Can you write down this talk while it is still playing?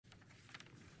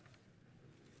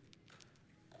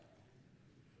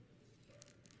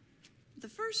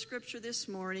first scripture this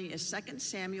morning is 2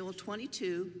 Samuel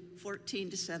 22, 14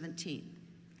 to 17.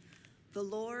 The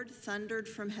Lord thundered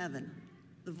from heaven.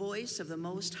 The voice of the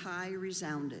Most High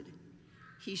resounded.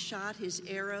 He shot his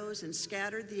arrows and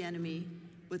scattered the enemy.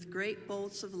 With great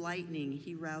bolts of lightning,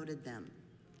 he routed them.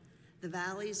 The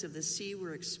valleys of the sea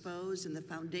were exposed, and the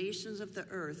foundations of the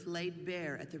earth laid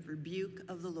bare at the rebuke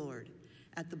of the Lord,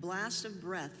 at the blast of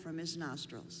breath from his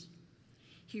nostrils.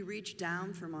 He reached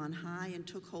down from on high and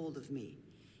took hold of me.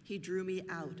 He drew me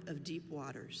out of deep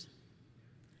waters.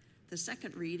 The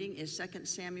second reading is 2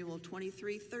 Samuel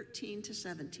 23, 13 to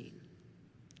 17.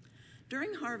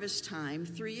 During harvest time,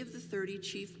 3 of the 30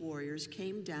 chief warriors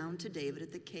came down to David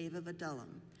at the cave of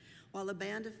Adullam, while a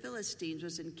band of Philistines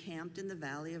was encamped in the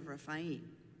valley of Rephaim.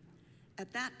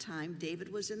 At that time,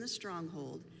 David was in the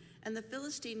stronghold, and the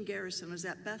Philistine garrison was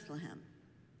at Bethlehem.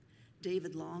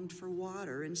 David longed for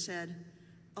water and said,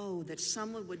 "Oh, that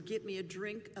someone would get me a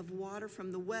drink of water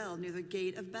from the well near the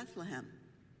gate of Bethlehem."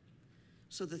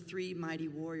 So the 3 mighty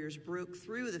warriors broke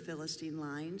through the Philistine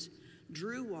lines,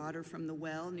 drew water from the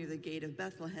well near the gate of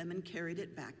Bethlehem, and carried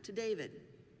it back to David.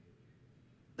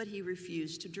 But he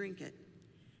refused to drink it.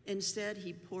 Instead,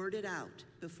 he poured it out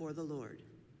before the Lord.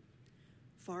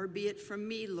 "Far be it from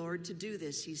me, Lord, to do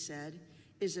this," he said.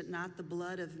 "Is it not the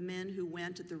blood of men who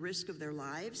went at the risk of their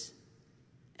lives?"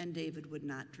 And David would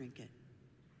not drink it.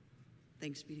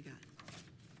 Thanks be to God.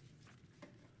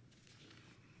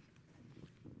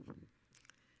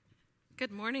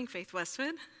 Good morning, Faith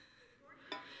Westwood.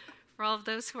 For all of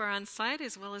those who are on site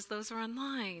as well as those who are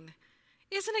online.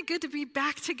 Isn't it good to be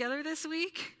back together this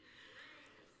week?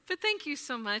 But thank you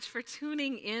so much for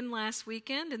tuning in last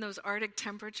weekend in those Arctic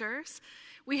temperatures.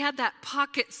 We had that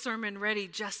pocket sermon ready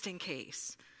just in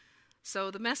case. So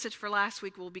the message for last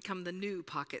week will become the new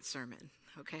pocket sermon,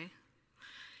 okay?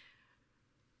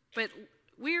 But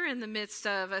we're in the midst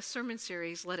of a sermon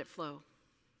series, Let It Flow.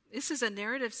 This is a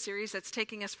narrative series that's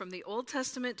taking us from the Old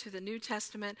Testament to the New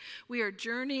Testament. We are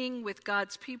journeying with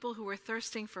God's people who are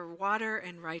thirsting for water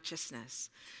and righteousness.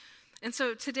 And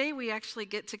so today we actually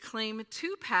get to claim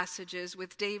 2 passages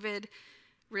with David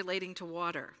relating to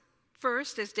water.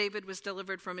 First, as David was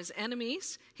delivered from his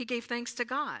enemies, he gave thanks to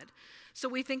God. So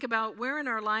we think about where in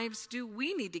our lives do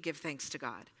we need to give thanks to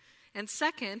God? And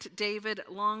second, David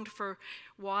longed for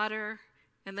water,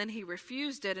 and then he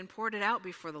refused it and poured it out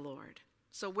before the Lord.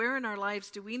 So where in our lives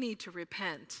do we need to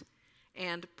repent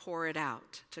and pour it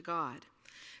out to God?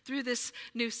 Through this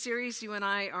new series, you and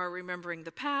I are remembering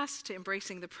the past,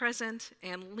 embracing the present,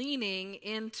 and leaning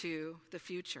into the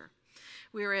future.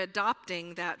 We are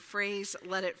adopting that phrase,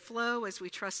 let it flow, as we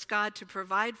trust God to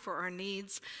provide for our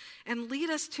needs and lead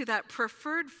us to that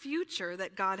preferred future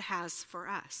that God has for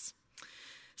us.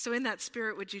 So in that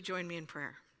spirit, would you join me in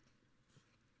prayer?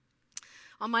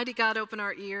 Almighty God, open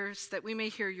our ears that we may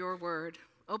hear your word.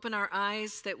 Open our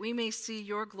eyes that we may see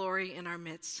your glory in our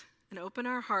midst. And open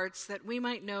our hearts that we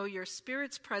might know your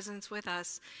Spirit's presence with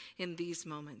us in these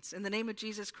moments. In the name of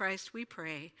Jesus Christ, we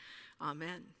pray.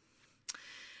 Amen.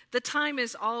 The time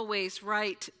is always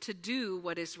right to do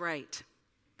what is right.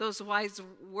 Those wise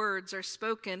words are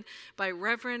spoken by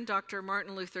Reverend Dr.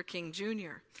 Martin Luther King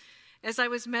Jr. As I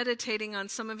was meditating on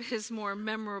some of his more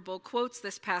memorable quotes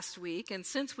this past week, and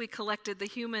since we collected the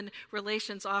Human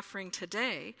Relations offering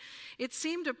today, it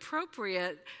seemed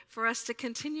appropriate for us to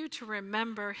continue to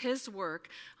remember his work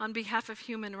on behalf of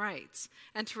human rights,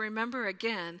 and to remember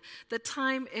again, the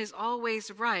time is always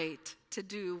right to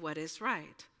do what is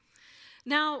right.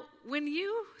 Now, when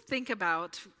you think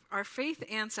about our faith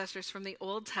ancestors from the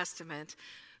Old Testament,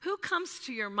 who comes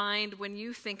to your mind when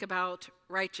you think about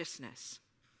righteousness?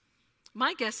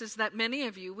 My guess is that many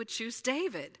of you would choose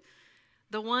David,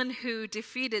 the one who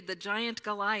defeated the giant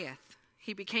Goliath.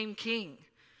 He became king.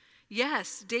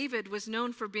 Yes, David was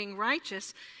known for being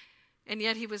righteous, and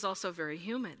yet he was also very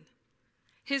human.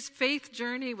 His faith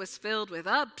journey was filled with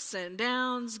ups and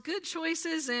downs, good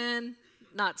choices and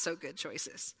not so good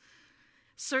choices.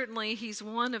 Certainly, he's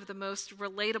one of the most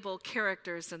relatable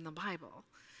characters in the Bible.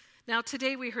 Now,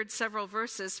 today we heard several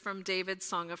verses from David's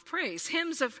Song of Praise.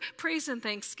 Hymns of praise and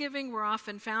thanksgiving were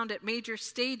often found at major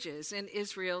stages in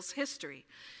Israel's history.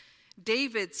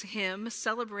 David's hymn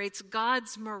celebrates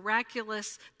God's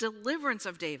miraculous deliverance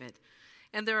of David,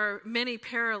 and there are many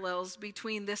parallels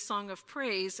between this Song of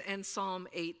Praise and Psalm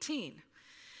 18.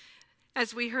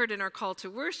 As we heard in our call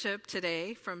to worship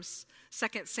today from 2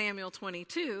 Samuel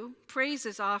 22, praise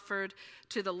is offered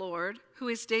to the Lord, who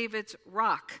is David's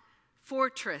rock,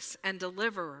 fortress and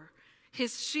deliverer,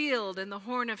 his shield and the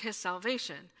horn of his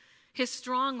salvation, his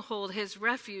stronghold, his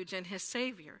refuge, and his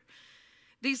Savior.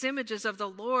 These images of the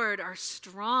Lord are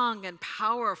strong and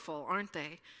powerful, aren't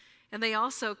they? and they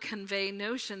also convey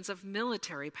notions of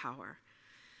military power.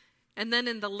 And then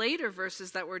in the later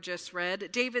verses that were just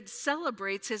read, David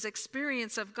celebrates his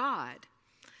experience of God.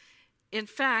 In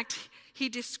fact, he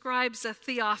describes a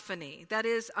theophany, that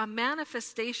is, a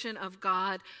manifestation of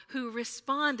God who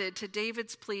responded to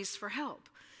David's pleas for help.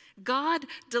 God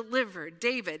delivered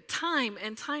David time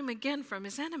and time again from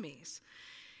his enemies.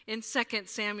 In 2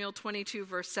 Samuel 22,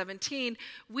 verse 17,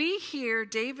 we hear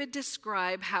David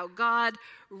describe how God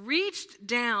reached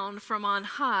down from on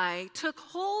high, took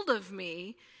hold of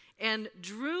me, and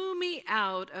drew me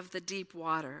out of the deep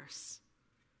waters.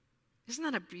 Isn't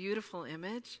that a beautiful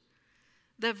image?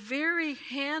 The very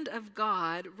hand of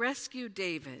God rescued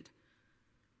David,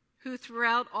 who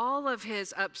throughout all of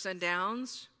his ups and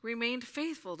downs remained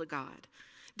faithful to God.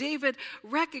 David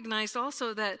recognized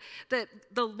also that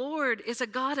the Lord is a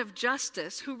God of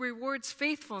justice who rewards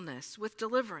faithfulness with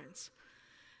deliverance.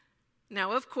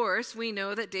 Now, of course, we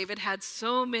know that David had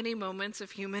so many moments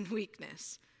of human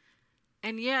weakness,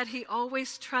 and yet he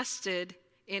always trusted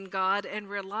in God and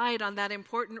relied on that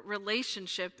important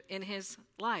relationship in his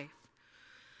life.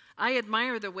 I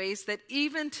admire the ways that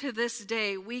even to this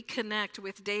day we connect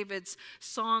with David's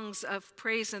songs of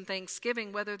praise and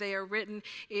thanksgiving, whether they are written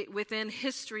within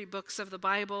history books of the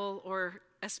Bible or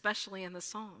especially in the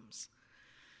Psalms.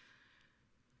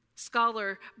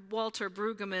 Scholar Walter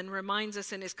Brueggemann reminds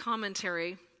us in his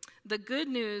commentary, the good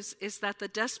news is that the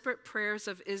desperate prayers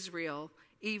of Israel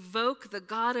evoke the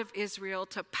God of Israel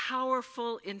to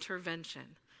powerful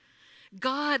intervention.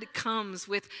 God comes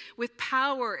with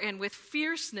power and with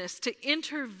fierceness to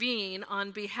intervene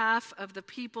on behalf of the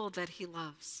people that he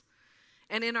loves.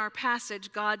 And in our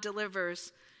passage, God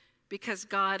delivers because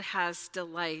God has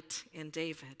delight in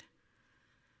David.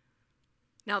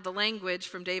 Now, the language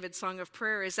from David's Song of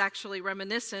Prayer is actually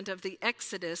reminiscent of the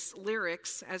Exodus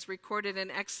lyrics as recorded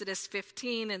in Exodus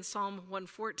 15 and Psalm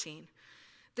 114.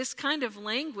 This kind of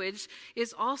language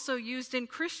is also used in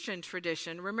Christian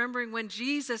tradition, remembering when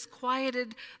Jesus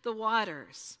quieted the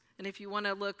waters. And if you want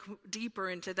to look deeper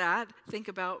into that, think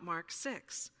about Mark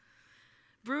 6.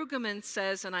 Brueggemann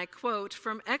says, and I quote,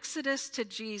 "From Exodus to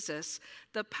Jesus,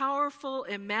 the powerful,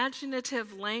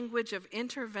 imaginative language of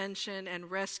intervention and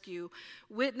rescue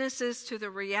witnesses to the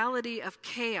reality of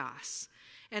chaos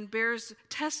and bears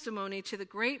testimony to the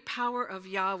great power of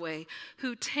Yahweh,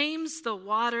 who tames the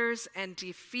waters and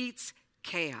defeats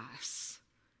chaos."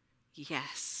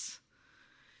 Yes.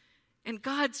 And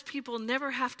God's people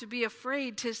never have to be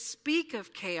afraid to speak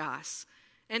of chaos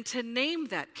and to name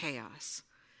that chaos.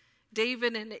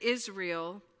 David and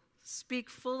Israel speak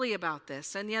fully about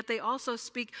this, and yet they also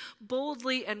speak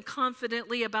boldly and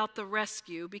confidently about the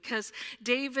rescue because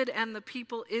David and the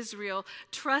people Israel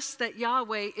trust that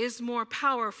Yahweh is more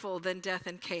powerful than death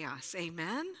and chaos.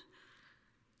 Amen?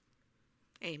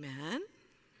 Amen?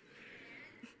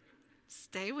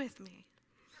 Stay with me.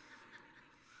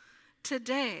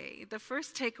 Today, the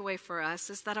first takeaway for us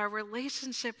is that our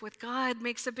relationship with God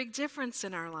makes a big difference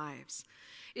in our lives.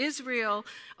 Israel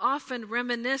often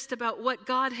reminisced about what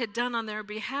God had done on their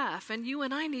behalf, and you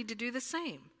and I need to do the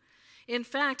same. In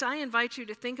fact, I invite you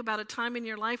to think about a time in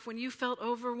your life when you felt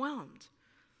overwhelmed.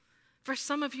 For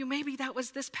some of you, maybe that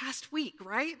was this past week,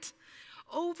 right?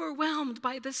 Overwhelmed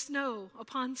by the snow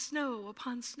upon snow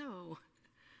upon snow.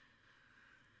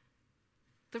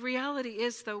 The reality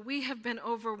is, though, we have been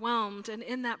overwhelmed and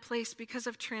in that place because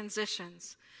of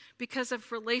transitions, because of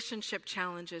relationship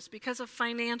challenges, because of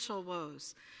financial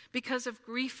woes, because of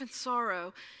grief and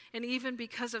sorrow, and even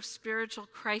because of spiritual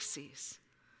crises.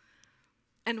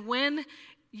 And when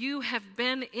you have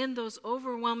been in those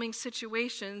overwhelming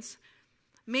situations,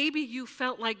 maybe you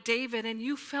felt like David and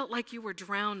you felt like you were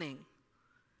drowning.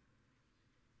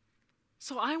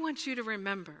 So I want you to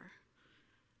remember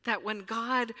that when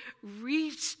God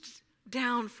reached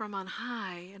down from on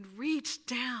high and reached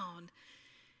down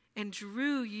and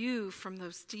drew you from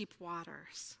those deep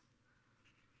waters.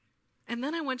 And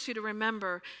then I want you to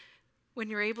remember when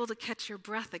you're able to catch your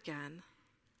breath again,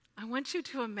 I want you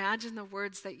to imagine the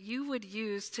words that you would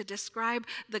use to describe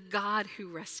the God who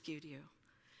rescued you.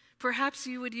 Perhaps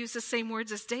you would use the same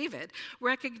words as David,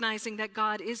 recognizing that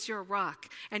God is your rock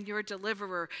and your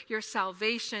deliverer, your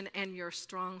salvation and your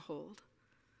stronghold.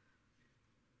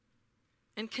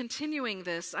 And continuing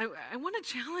this, I want to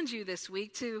challenge you this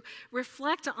week to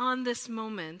reflect on this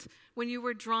moment when you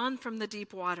were drawn from the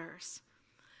deep waters.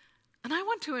 And I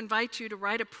want to invite you to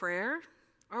write a prayer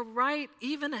or write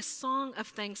even a song of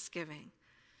thanksgiving,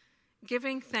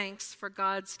 giving thanks for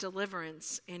God's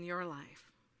deliverance in your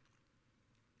life.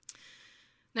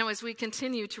 Now, as we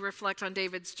continue to reflect on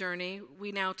David's journey,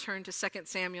 we now turn to 2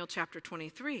 Samuel chapter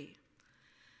 23.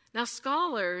 Now,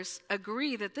 scholars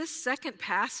agree that this second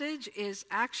passage is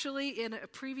actually in a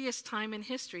previous time in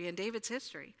history, in David's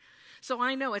history. So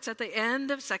I know it's at the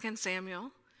end of 2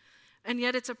 Samuel, and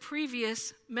yet it's a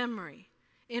previous memory.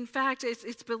 In fact,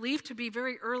 it's believed to be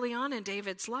very early on in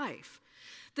David's life.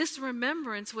 This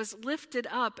remembrance was lifted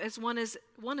up as one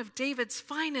of David's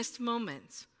finest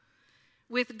moments.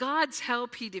 With God's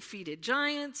help, he defeated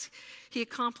giants. He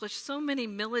accomplished so many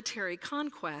military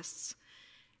conquests.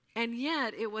 And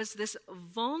yet, it was this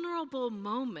vulnerable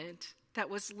moment that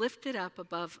was lifted up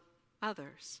above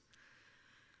others.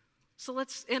 So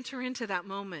let's enter into that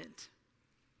moment.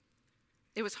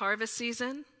 It was harvest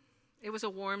season. It was a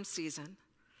warm season.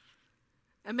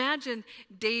 Imagine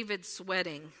David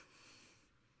sweating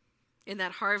in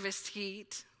that harvest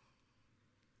heat,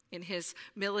 in his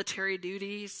military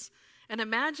duties. And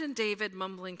imagine David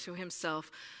mumbling to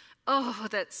himself, "Oh,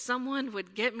 that someone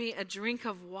would get me a drink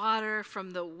of water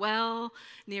from the well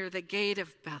near the gate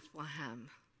of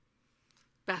Bethlehem."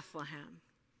 Bethlehem.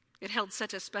 It held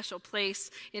such a special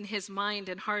place in his mind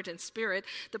and heart and spirit,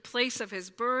 the place of his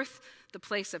birth, the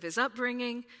place of his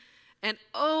upbringing. And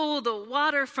oh, the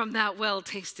water from that well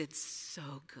tasted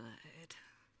so good.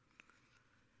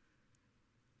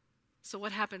 So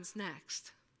what happens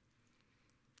next?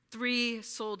 3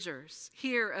 soldiers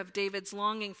hear of David's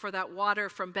longing for that water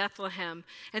from Bethlehem,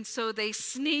 and so they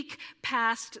sneak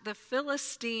past the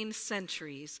Philistine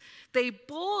sentries. They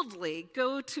boldly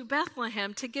go to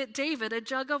Bethlehem to get David a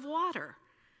jug of water.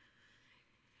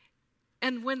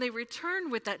 And when they return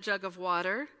with that jug of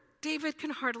water, David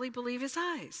can hardly believe his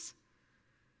eyes.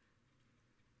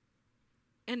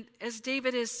 And as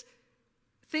David is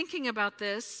thinking about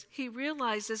this, he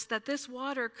realizes that this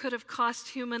water could have cost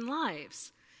human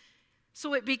lives.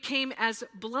 So it became as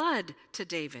blood to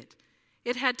David.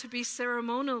 It had to be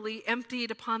ceremonially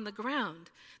emptied upon the ground.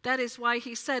 That is why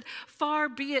he said, "Far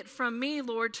be it from me,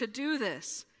 Lord, to do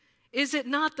this. Is it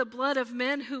not the blood of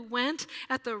men who went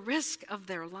at the risk of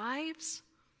their lives?"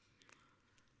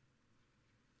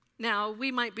 Now,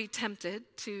 we might be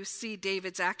tempted to see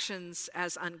David's actions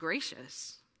as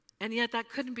ungracious, and yet that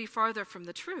couldn't be farther from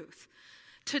the truth.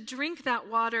 To drink that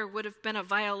water would have been a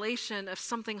violation of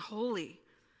something holy.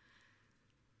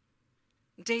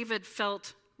 David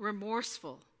felt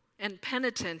remorseful and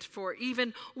penitent for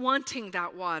even wanting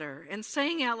that water and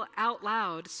saying it out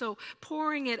loud. So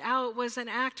pouring it out was an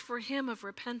act for him of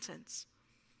repentance.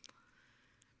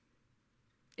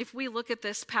 If we look at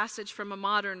this passage from a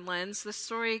modern lens, the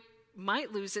story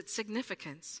might lose its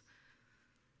significance.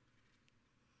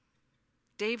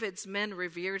 David's men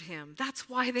revered him. That's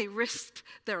why they risked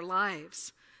their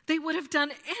lives. They would have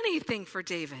done anything for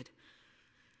David.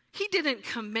 He didn't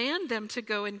command them to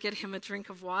go and get him a drink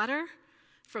of water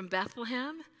from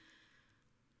Bethlehem.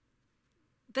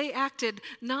 They acted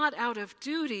not out of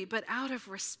duty, but out of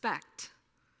respect.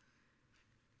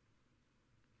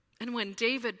 And when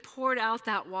David poured out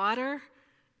that water,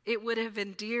 it would have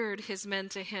endeared his men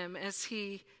to him as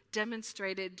he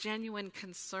demonstrated genuine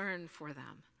concern for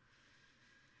them.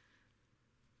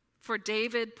 For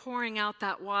David, pouring out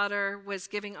that water was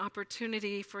giving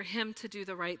opportunity for him to do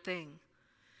the right thing.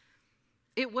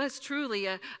 It was truly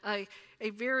a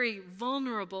very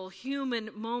vulnerable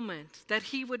human moment that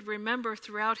he would remember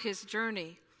throughout his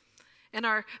journey. And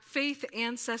our faith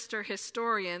ancestor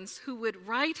historians who would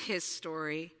write his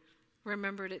story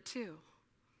remembered it too.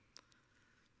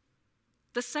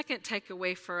 The second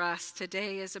takeaway for us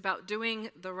today is about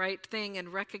doing the right thing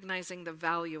and recognizing the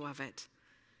value of it.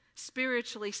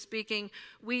 Spiritually speaking,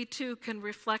 we too can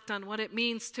reflect on what it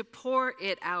means to pour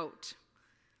it out.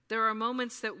 There are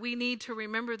moments that we need to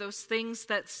remember those things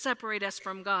that separate us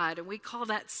from God, and we call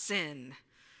that sin.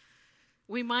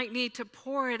 We might need to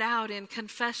pour it out in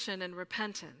confession and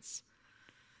repentance.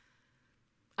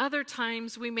 Other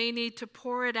times we may need to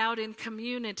pour it out in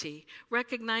community,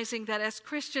 recognizing that as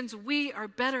Christians we are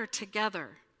better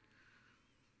together.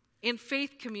 In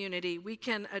faith community, we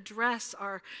can address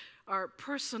our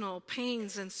personal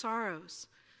pains and sorrows.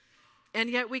 And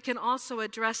yet we can also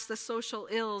address the social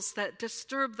ills that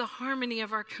disturb the harmony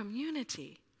of our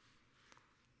community.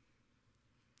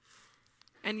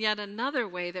 And yet another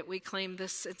way that we claim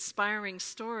this inspiring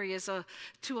story is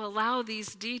to allow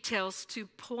these details to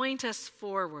point us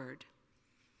forward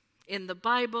in the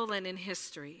Bible and in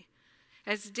history.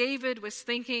 As David was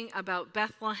thinking about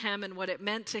Bethlehem and what it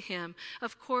meant to him,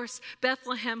 of course,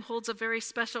 Bethlehem holds a very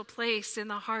special place in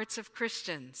the hearts of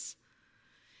Christians.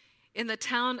 In the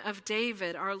town of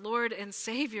David, our Lord and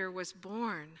Savior was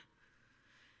born.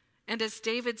 And as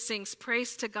David sings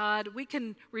praise to God, we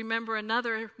can remember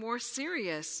another more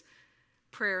serious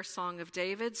prayer song of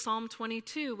David, Psalm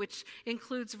 22, which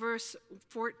includes verse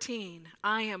 14.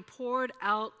 I am poured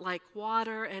out like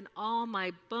water, and all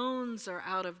my bones are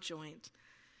out of joint.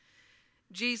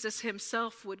 Jesus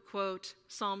himself would quote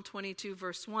Psalm 22,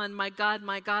 verse 1, my God,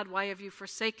 why have you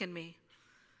forsaken me?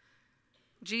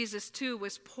 Jesus, too,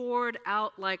 was poured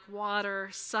out like water,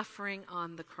 suffering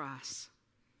on the cross.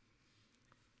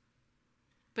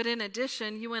 But in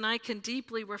addition, you and I can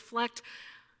deeply reflect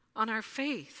on our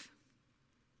faith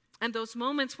and those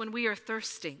moments when we are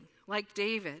thirsting, like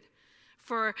David,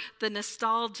 for the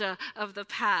nostalgia of the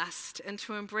past and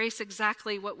to embrace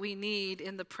exactly what we need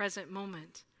in the present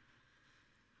moment.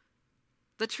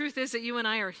 The truth is that you and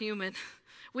I are human.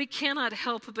 We cannot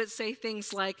help but say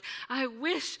things like, I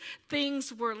wish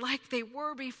things were like they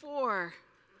were before.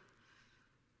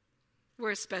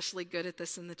 We're especially good at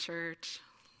this in the church.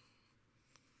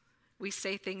 We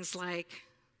say things like,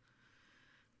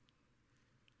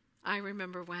 I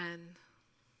remember when.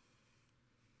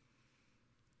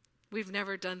 We've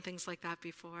never done things like that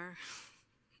before.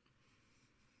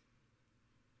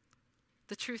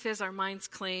 The truth is, our minds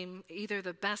claim either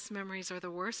the best memories or the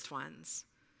worst ones,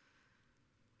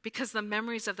 because the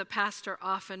memories of the past are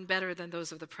often better than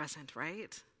those of the present,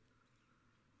 right?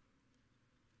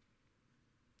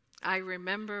 I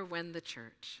remember when the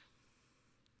church.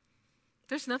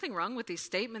 There's nothing wrong with these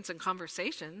statements and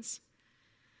conversations.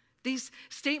 These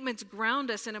statements ground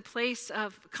us in a place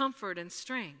of comfort and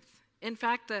strength. In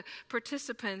fact, the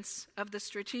participants of the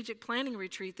strategic planning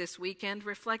retreat this weekend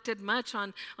reflected much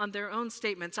on their own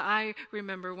statements. I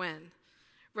remember when.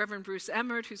 Reverend Bruce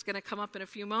Emmert, who's going to come up in a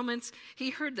few moments, he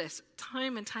heard this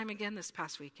time and time again this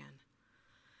past weekend.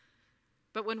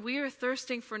 But when we are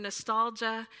thirsting for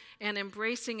nostalgia and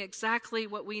embracing exactly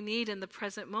what we need in the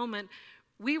present moment,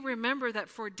 we remember that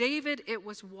for David it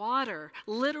was water,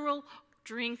 literal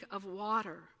drink of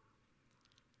water.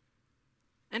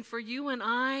 And for you and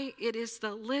I, it is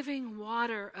the living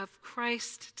water of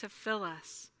Christ to fill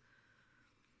us.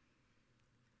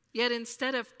 Yet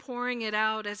instead of pouring it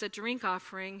out as a drink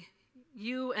offering,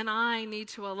 you and I need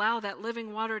to allow that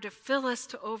living water to fill us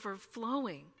to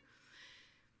overflowing.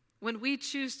 When we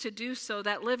choose to do so,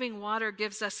 that living water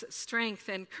gives us strength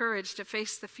and courage to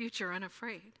face the future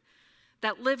unafraid.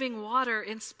 That living water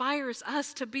inspires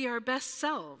us to be our best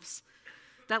selves.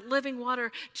 That living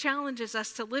water challenges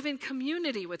us to live in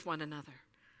community with one another.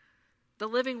 The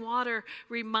living water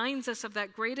reminds us of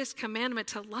that greatest commandment,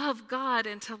 to love God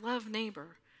and to love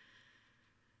neighbor.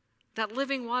 That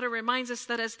living water reminds us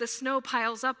that as the snow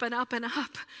piles up and up and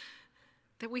up,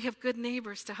 that we have good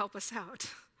neighbors to help us out.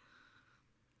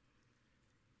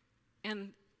 And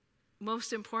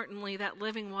most importantly, that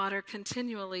living water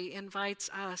continually invites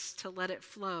us to let it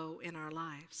flow in our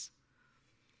lives.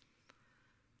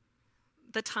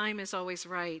 The time is always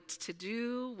right to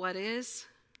do what is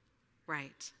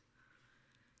right.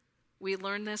 We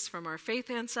learn this from our faith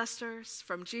ancestors,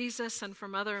 from Jesus, and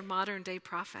from other modern-day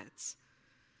prophets.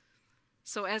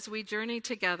 So as we journey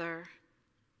together,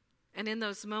 and in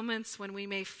those moments when we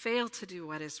may fail to do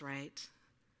what is right,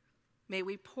 may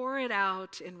we pour it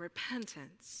out in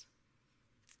repentance,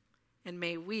 and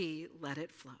may we let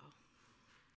it flow.